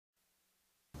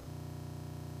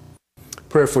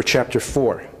Prayer for chapter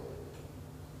 4.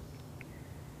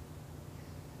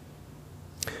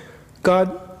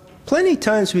 God, plenty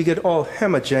times we get all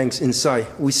hammerjanks inside.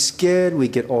 We scared, we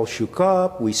get all shook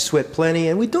up, we sweat plenty,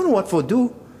 and we don't know what to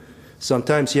do.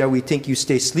 Sometimes, yeah, we think you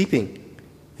stay sleeping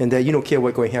and that you don't care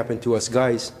what's going to happen to us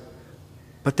guys.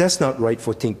 But that's not right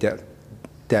for think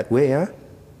that way, huh?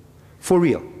 For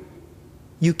real.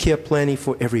 You care plenty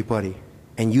for everybody,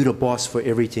 and you the boss for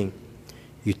everything.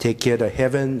 You take care of the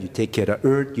heaven, you take care of the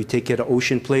earth, you take care of the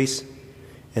ocean place.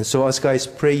 And so us guys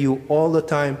pray you all the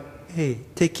time, hey,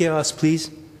 take care of us,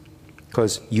 please,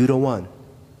 because you the one.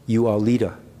 You our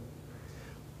leader.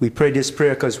 We pray this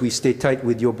prayer because we stay tight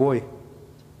with your boy,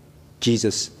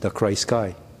 Jesus, the Christ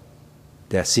guy.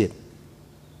 That's it.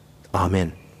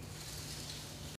 Amen.